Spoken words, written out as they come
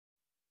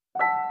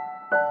வணக்கம்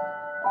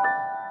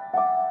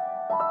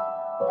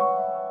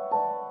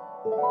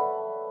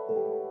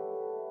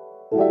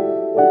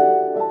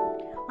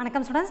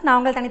ஸ்டூடெண்ட்ஸ், நான்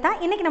உங்கள் தனிதா.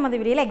 இன்றைக்கி நம்ம இந்த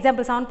வீடியோவில்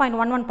எக்ஸாம்பிள்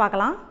 7.11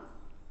 பார்க்கலாம்.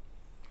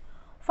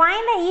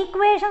 Find the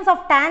equations of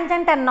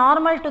tangent and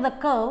normal to the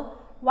curve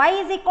y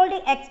is equal to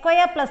x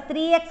square plus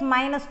 3x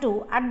minus 2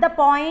 at the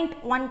point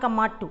 1,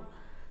 2.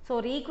 So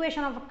ஒரு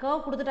ஈக்குவேஷன் ஆஃப்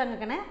கர்வ்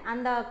கொடுத்துட்டாங்கன்னு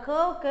அந்த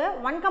கர்வுக்கு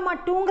 1,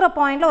 2ங்கிற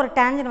பாயிண்டில் ஒரு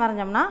டேஞ்சன்ட்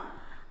வரைஞ்சோம்னா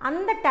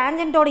அந்த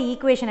டேஞ்சன்ட்டோட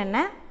ஈக்குவேஷன் என்ன,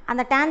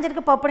 அந்த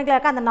டேஞ்சன்ட்க்கு பர்பெண்டிகுலராக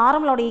இருக்க அந்த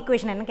நார்மலோட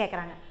ஈக்குவேஷன் என்ன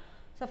கேட்குறாங்க.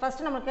 ஸோ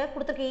ஃபஸ்ட்டு நமக்கு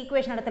கொடுத்துருக்க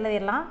ஈக்குவேஷன் எடுத்து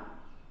எழுதிடலாம்.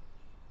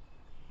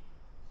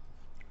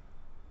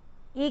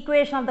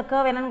 Equation of the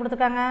curve என்னன்னு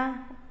கொடுத்துருக்காங்க.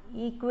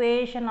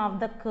 Equation of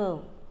the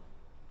curve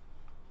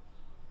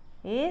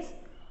is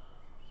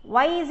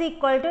y is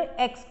equal to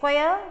x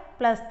square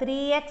plus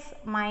 3x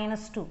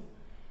minus 2.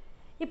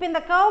 இப்போ இந்த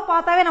curve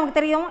பார்த்தாவே நமக்கு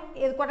தெரியும்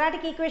இது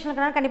quadratic equation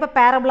இருக்கனால கண்டிப்பாக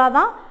பேரபுலா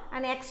தான்.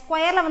 அண்ட் எக்ஸ்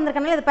ஸ்கொயரில்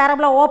வந்திருக்கனால இது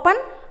பேரபுலா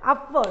open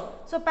upward.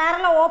 So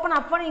பேரபுலா open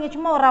upward நீங்கள்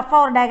சும்மா ஒரு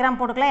ரஃபாக ஒரு டயக்ராம்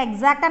போட்டுக்கலாம்.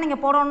 எக்ஸாக்டாக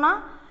நீங்கள் போடணும்னா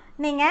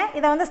நீங்கள்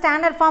இதை வந்து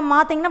ஸ்டாண்டர்ட் ஃபார்ம்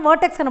மாற்றிங்கன்னா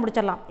வேர்டெக்ஸ்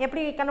கண்டுபிடிச்சிடலாம்.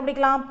 எப்படி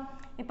கண்டுபிடிக்கலாம்?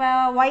 இப்போ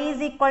y is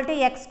equal to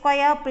x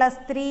square plus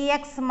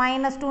 3x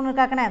minus 2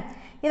 இருக்காக்குன்னு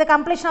இதை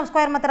completion of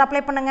square method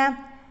apply பண்ணுங்க.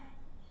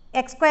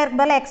 எக்ஸ் ஸ்கொயருக்கு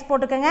பதில் எக்ஸ்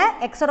போட்டுக்கோங்க.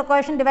 எக்ஸோட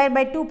கோஎஃபிஷியன்ட் டிவைட்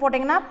பை 2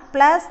 போட்டிங்கன்னா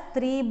plus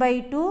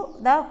 3/2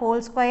 the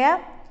whole square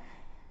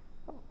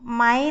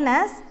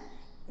minus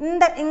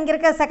இங்கே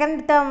இருக்க செகண்ட்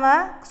டேர்மை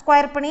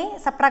ஸ்கொயர் பண்ணி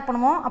சப்ட்ராக்ட்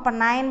பண்ணுவோம். அப்போ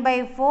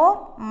 9/4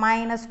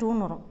 minus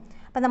 2ன்னு வரும்.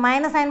 இப்போ இந்த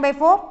minus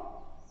 9/4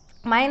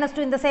 minus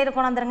 2 இந்த சைடு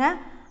கொண்டு வந்துருங்க.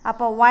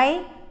 அப்போ y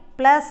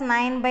plus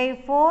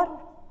 9/4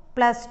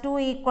 plus 2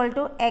 equal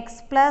to x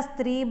plus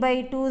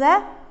 3/2 the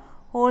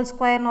whole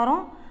square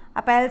வரும்.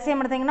 அப்போ LCM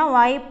எடுத்தீங்கன்னா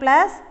y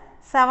plus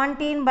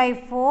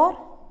 17/4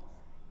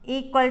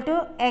 equal to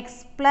x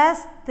plus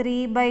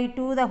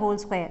 3/2 the whole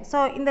square. So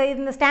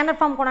இந்த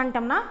ஸ்டாண்டர்ட் ஃபார்ம்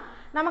கொண்டாண்டோம்னா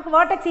நமக்கு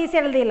வேர்டெக்ஸ்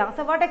ஈஸியாக எழுதிடலாம்.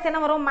 ஸோ வேர்டெக்ஸ் என்ன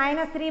வரும்?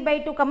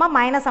 -3/2,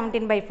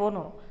 -17/4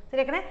 வரும்.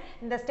 சரியாக்கண்ணே,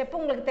 இந்த ஸ்டெப்பு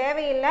உங்களுக்கு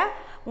தேவையில்லை.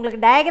 உங்களுக்கு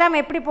டயக்ராம்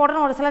எப்படி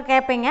போடணும்னு ஒரு சிலர்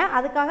கேட்பீங்க.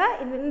 அதுக்காக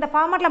இந்த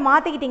ஃபார்மேட்டில்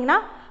மாற்றிக்கிட்டிங்கன்னா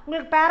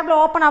உங்களுக்கு பேரபுலா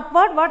ஓப்பன்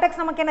அப்வர்ட்.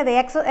 வேர்டெக்ஸ் நமக்கு என்னது?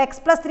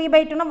 எக்ஸ் ப்ளஸ்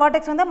 3/2னா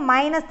வேர்டெக்ஸ் வந்து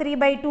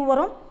 -3/2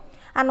 வரும்.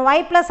 அண்ட் y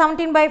ப்ளஸ்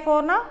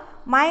 17/4னா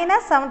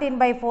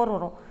 -17/4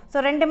 வரும். ஸோ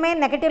ரெண்டுமே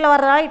நெகட்டிவில்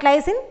வர்றதால it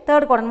lies in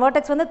third quadrant.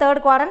 Vertex வந்து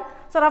தேர்ட் குவாட்ரண்ட்.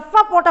 ஸோ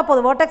ரஃபாக போட்டால்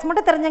போதும். வேர்டெக்ஸ்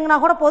மட்டும் தெரிஞ்சிங்கன்னா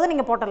கூட போதும்,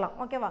 நீங்கள் போட்டுடலாம்.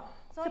 ஓகேவா?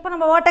 ஸோ இப்போ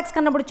நம்ம வேர்டெக்ஸ்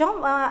கண்டுபிடிச்சோம்.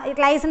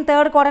 It lies in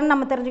third quadrant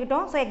நம்ம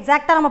தெரிஞ்சுக்கிட்டோம். ஸோ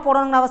எக்ஸாக்டாக நம்ம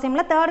போடணுங்கிற அவசியம்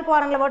இல்லை. தேர்ட்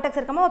குவாட்ரண்ட்டில் வேர்டெக்ஸ்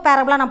இருக்காமல் ஒரு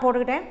பேரபுலா நான்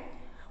போட்டுக்கிட்டேன்.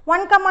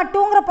 1,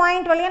 2ங்கிற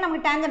பாயிண்ட் வழியாக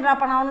நமக்கு டேஞ்சன்ட் ட்ரா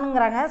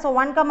பண்ணணுங்கிறாங்க. ஸோ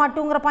 1,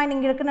 2ங்கிற பாயிண்ட்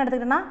இங்கே இருக்குன்னு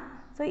எடுத்துக்கிட்டோன்னா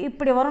ஸோ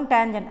இப்படி வரும்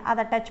டேஞ்சன்ட்,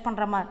 அதை டச்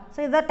பண்ணுற மாதிரி. ஸோ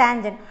இதுதான்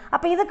டேஞ்சன்ட்.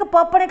 அப்போ இதுக்கு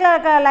பர்பெண்டிகுலர்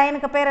இருக்க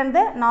லைனுக்கு பேர்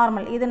வந்து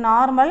நார்மல். இது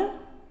நார்மல்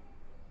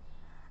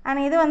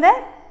அண்ட் இது வந்து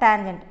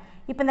டேஞ்சன்ட்.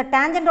 இப்போ இந்த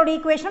டேஞ்சன்ட்டோட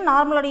ஈக்குவேஷன்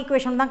நார்மலோட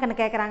ஈக்குவேஷன் தான்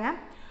கேட்குறாங்க.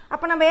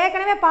 அப்போ நம்ம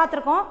ஏற்கனவே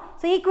பார்த்துருக்கோம்.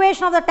 So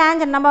equation of the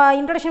tangent நம்ம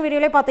இன்ட்ரோடக்ஷன்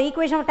வீடியோலேயே பார்த்தோம்.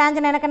 ஈக்குவேஷன் ஆஃப்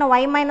டேஞ்சன்ட் எனக்கு என்ன?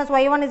 y minus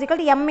y1 is equal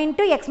to m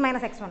into x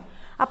minus x1.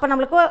 அப்போ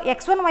நம்மளுக்கு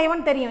x1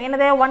 y1 தெரியும்.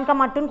 என்னது? 1,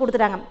 2ன்னு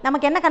கொடுத்துட்டாங்க.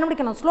 நமக்கு என்ன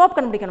கண்டுபிடிக்கணும்? ஸ்லோப்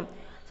கண்டுபிடிக்கணும்.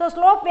 ஸோ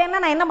ஸ்லோப்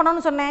வேணால் நான் என்ன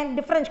பண்ணணும்னு சொன்னேன்?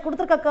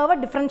 கொடுத்துருக்க கர்வை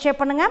டிஃப்ரென்ஷியேட்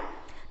பண்ணுங்கள்.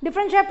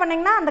 டிஃப்ரென்ஷியேட்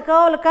பண்ணிங்கன்னா அந்த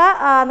கர்வுக்கு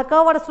அந்த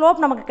கர்வோட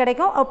ஸ்லோப் நமக்கு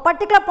கிடைக்கும்.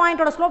 பர்டிகுலர்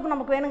பாயிண்ட்டோட ஸ்லோப்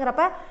நமக்கு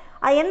வேணுங்கிறப்ப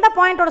எந்த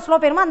பாயிண்ட்டோட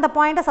ஸ்லோப் வேணுமோ அந்த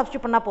பாயிண்ட்டை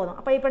சப்ஸ்டியூட் பண்ணால் போதும்.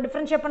 அப்போ இப்போ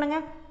டிஃப்ரென்ஷியேட்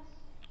பண்ணுங்கள்.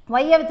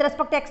 y with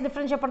respect x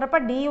differentiate பண்ணுறப்ப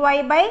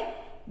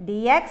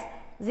dy/dx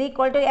is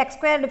equal to x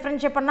square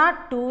differentiate பண்ணால்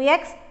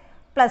 2x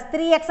plus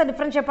 3x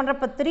டிஃப்ரென்ஷியேட்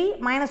பண்ணுறப்ப 3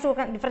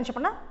 -2 டிஃப்ரென்ஷியேட்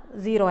பண்ணால்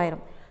 0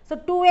 ஆயிரும். So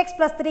 2x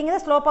plus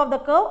 3ங்கிறது slope of the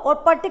curve. ஒரு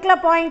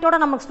பர்டிகுலர் பாயிண்ட்டோட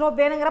நமக்கு ஸ்லோப்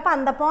வேணுங்கிறப்ப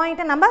அந்த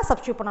பாயிண்ட்டை நம்ம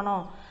சப்ஸ்டியூட்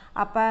பண்ணணும்.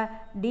 அப்போ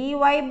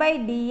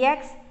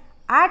dy/dx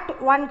at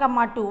 1,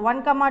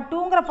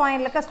 2ங்கிற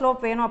பாயிண்டில் இருக்க ஸ்லோப்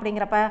வேணும்.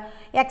 அப்படிங்கிறப்ப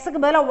எக்ஸுக்கு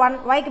பதிலாக 1,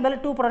 yக்கு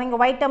பதில் 2 போடுறோம். இங்கே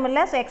y டேர்ம்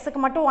இல்லை. ஸோ எக்ஸுக்கு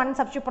மட்டும் 1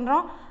 சப்ஸ்டியூட்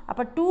பண்ணுறோம்.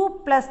 அப்போ 2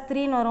 +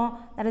 3ன்னு வரும்.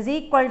 That is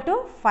equal to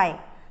 5.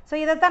 So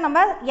இதைத்தான் நம்ம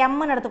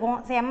எம்னு எடுத்துக்குவோம்.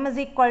 So m is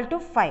equal to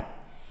 5.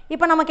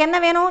 இப்போ நமக்கு என்ன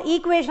வேணும்?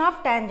 Equation of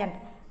tangent.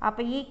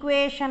 அப்போ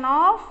equation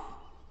of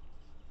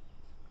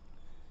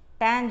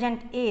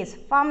tangent is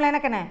formula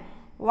எனக்கு என்ன?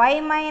 y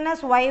minus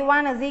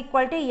y1 is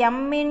equal to m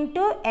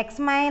into x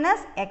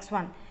minus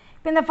x1.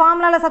 இப்போ இந்த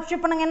ஃபார்முலாவில்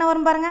சப்ஸ்டியூட் பண்ணுங்க. என்ன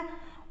வரும் பாருங்கள்.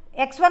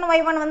 x1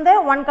 y1 வந்து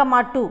 1,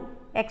 2.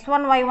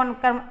 x1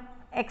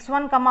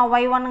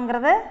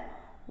 y1ங்கிறது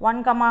 1,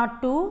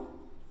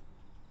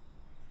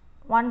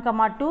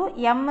 2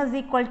 m is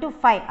equal to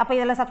 5. அப்போ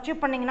இதில்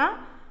சப்ஸ்டியூட் பண்ணிங்கன்னா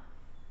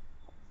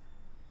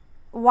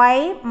y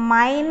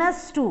minus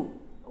 2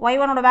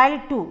 y1ஓட value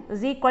 2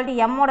 is equal to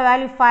m ஓட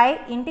value 5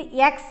 into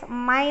x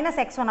minus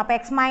x1. அப்போ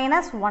x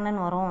minus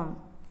 1ன்னு வரும்.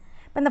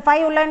 இப்போ இந்த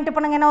 5 உள்ள இன்ட்டு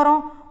பண்ணுங்க. என்ன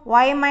வரும்?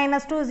 y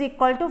minus 2 is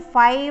equal to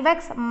 5x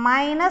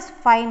minus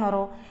 5ன்னு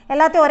வரும்.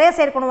 எல்லாத்தையும் ஒரே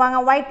சைடு கொண்டு வாங்க.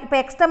 y இப்போ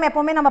x டேர்ம்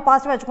எப்போவுமே நம்ம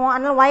பாசிட்டிவ் வச்சுக்குவோம்.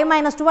 அதனால் y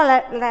minus 2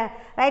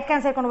 right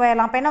hand side கொண்டு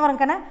போயிடலாம். அப்போ என்ன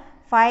வரும்க்கண்ணே?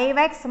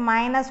 5x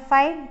minus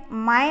 5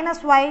 minus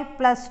y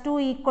plus 2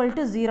 equal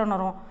to 0ன்னு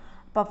வரும்.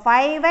 இப்போ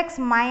 5x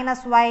minus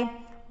y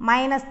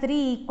minus 3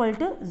 equal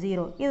to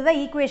 0. இதுதான்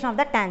equation of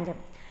the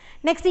tangent.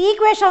 Next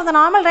equation of the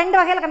normal ரெண்டு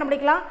வகையில்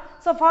கண்டுபிடிக்கலாம்.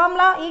 ஸோ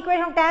ஃபார்முலா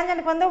ஈக்குவேஷன் ஆஃப்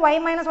டேஞ்சன்ட்க்கு வந்து y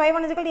minus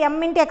y1 is equal to m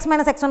into x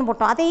minus x1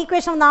 போட்டோம். அதே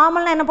equation of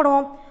நார்மல்னா என்ன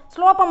பண்ணுவோம்?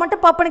 ஸ்லோப்பை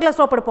மட்டும் பர்பெண்டிகுலர்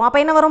ஸ்லோப் எடுப்போம். அப்போ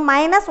என்ன வரும்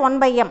minus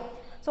 1/m.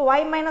 So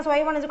y minus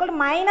y1 is equal to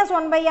minus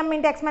 1/m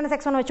into x minus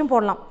x1 வச்சும்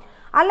போடலாம்.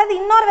 அல்லது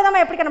இன்னொரு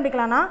விதமாக எப்படி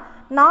கண்டுபிடிக்கலாம்னா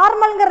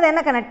நார்மல்ங்கிறது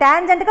என்ன கண்ணு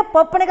டேஞ்சென்ட்டுக்கு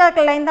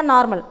பர்பெண்டிகுலர் லைன் தான்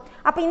நார்மல்.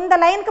 அப்போ இந்த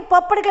லைனுக்கு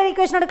பர்பெண்டிகுலர்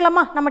ஈக்குவேஷன்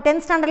எடுக்கலாமா? நம்ம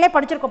 10th ஸ்டாண்டர்ட்லேயே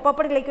படிச்சிருக்கோம்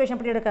பர்பெண்டிகுலர் ஈக்குவேஷன்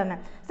எப்படி எடுக்கிறதுன்னு.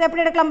 ஸோ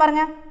எப்படி எடுக்கலாம்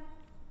பாருங்கள்.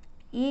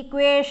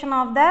 Equation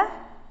of the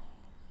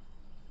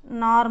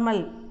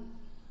normal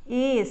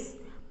is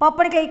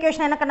perpendicular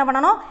equation என்ன கண்டு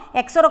பண்ணணும்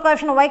எக்ஸோட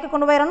கோஎஃபிஷியன்ட் ஒய்க்கு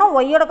கொண்டு போயிடணும்,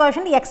 ஒய்யோட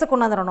கோஎஃபிஷியன்ட் எக்ஸுக்கு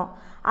கொண்டு வந்துடணும்.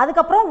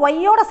 அதுக்கப்புறம்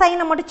ஒய்யோட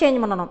சைனை மட்டும்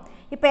சேஞ்ச் பண்ணணும்.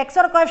 இப்போ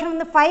எக்ஸோட கோஎஃபிஷியன்ட்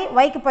வந்து 5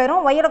 ஒய்க்கு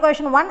போயிடும், ஒய்யோட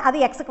கோஎஃபிஷியன்ட் 1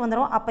 அது எக்ஸுக்கு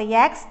வந்துடும். அப்போ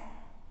எக்ஸ்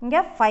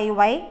இங்கே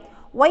 5y,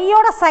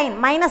 ஒய்யோட சைன்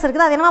மைனஸ்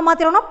இருக்குது அது என்னவா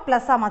மாற்றிடணும்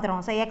ப்ளஸ்ஸாக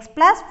மாற்றிடணும். So X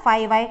plus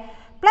 5y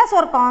plus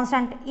ஒரு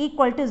கான்ஸ்டன்ட்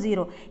ஈக்குவல் டு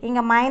 0.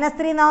 இங்கே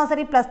 -3 இருந்தாலும்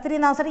சரி +3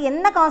 இருந்தாலும் சரி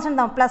என்ன கான்ஸ்டன்ட்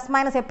தான் ப்ளஸ்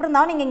மைனஸ் எப்படி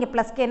இருந்தாலும் நீங்கள் இங்கே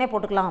ப்ளஸ் கேனே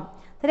போட்டுக்கலாம்.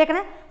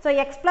 சரியாக்கண்ணே. So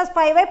X plus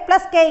 5y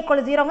plus K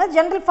equal 0ங்க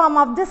general form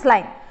of this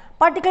line.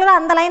 பர்டிகுலராக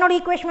அந்த லைனோட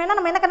ஈக்குவேஷன் வேணால்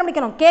நம்ம என்ன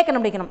கண்டுபிடிக்கணும் கே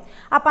கண்டுபிடிக்கணும்.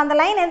 அப்போ அந்த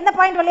லைன் எந்த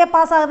பாயிண்ட் வழியாக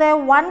பாஸ் ஆகுது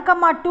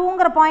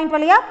 1,2ங்கிற பாயிண்ட்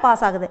வழியாக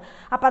பாஸ் ஆகுது.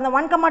 அப்போ அந்த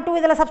 1,2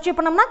 இதில் சப்ஸ்டியூட்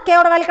பண்ணோம்னா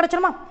கேவோட வேல்யூ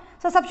கிடச்சிருமா?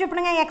 ஸோ சப்ஸ்டியூட்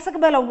பண்ணுங்கள்.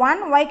 எக்ஸுக்கு பதில்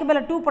 1 ஒய்க்கு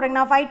பதில் 2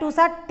 போட்டிங்கன்னா 5 2s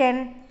are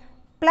 10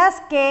 plus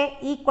K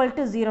equal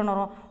to 0ன்னு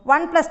வரும்.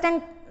 1 + 10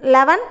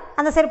 11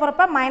 அந்த சைடு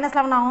போகிறப்ப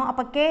 -11 ஆகும்.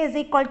 அப்போ கே இஸ்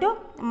ஈக்குவல் டு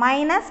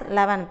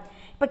 -11.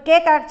 இப்போ கே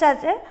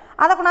கிடச்சாச்சு.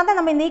 அதை கொண்டாந்து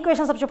நம்ம இந்த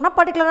ஈக்குவேஷன் சப்ஸ்டியூட் பண்ணால்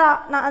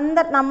பர்டிகுலராக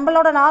அந்த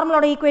நம்மளோட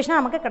நார்மலோட ஈக்குவேஷன்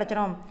நமக்கு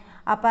கிடச்சிரும்.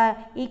 அப்போ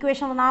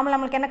ஈக்குவேஷன் நார்மல்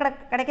நம்மளுக்கு என்ன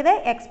கிடைக்குது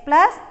X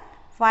plus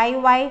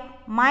 5y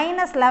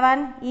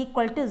 -11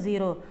 equal to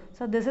 0.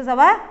 So this is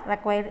our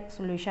required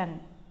solution.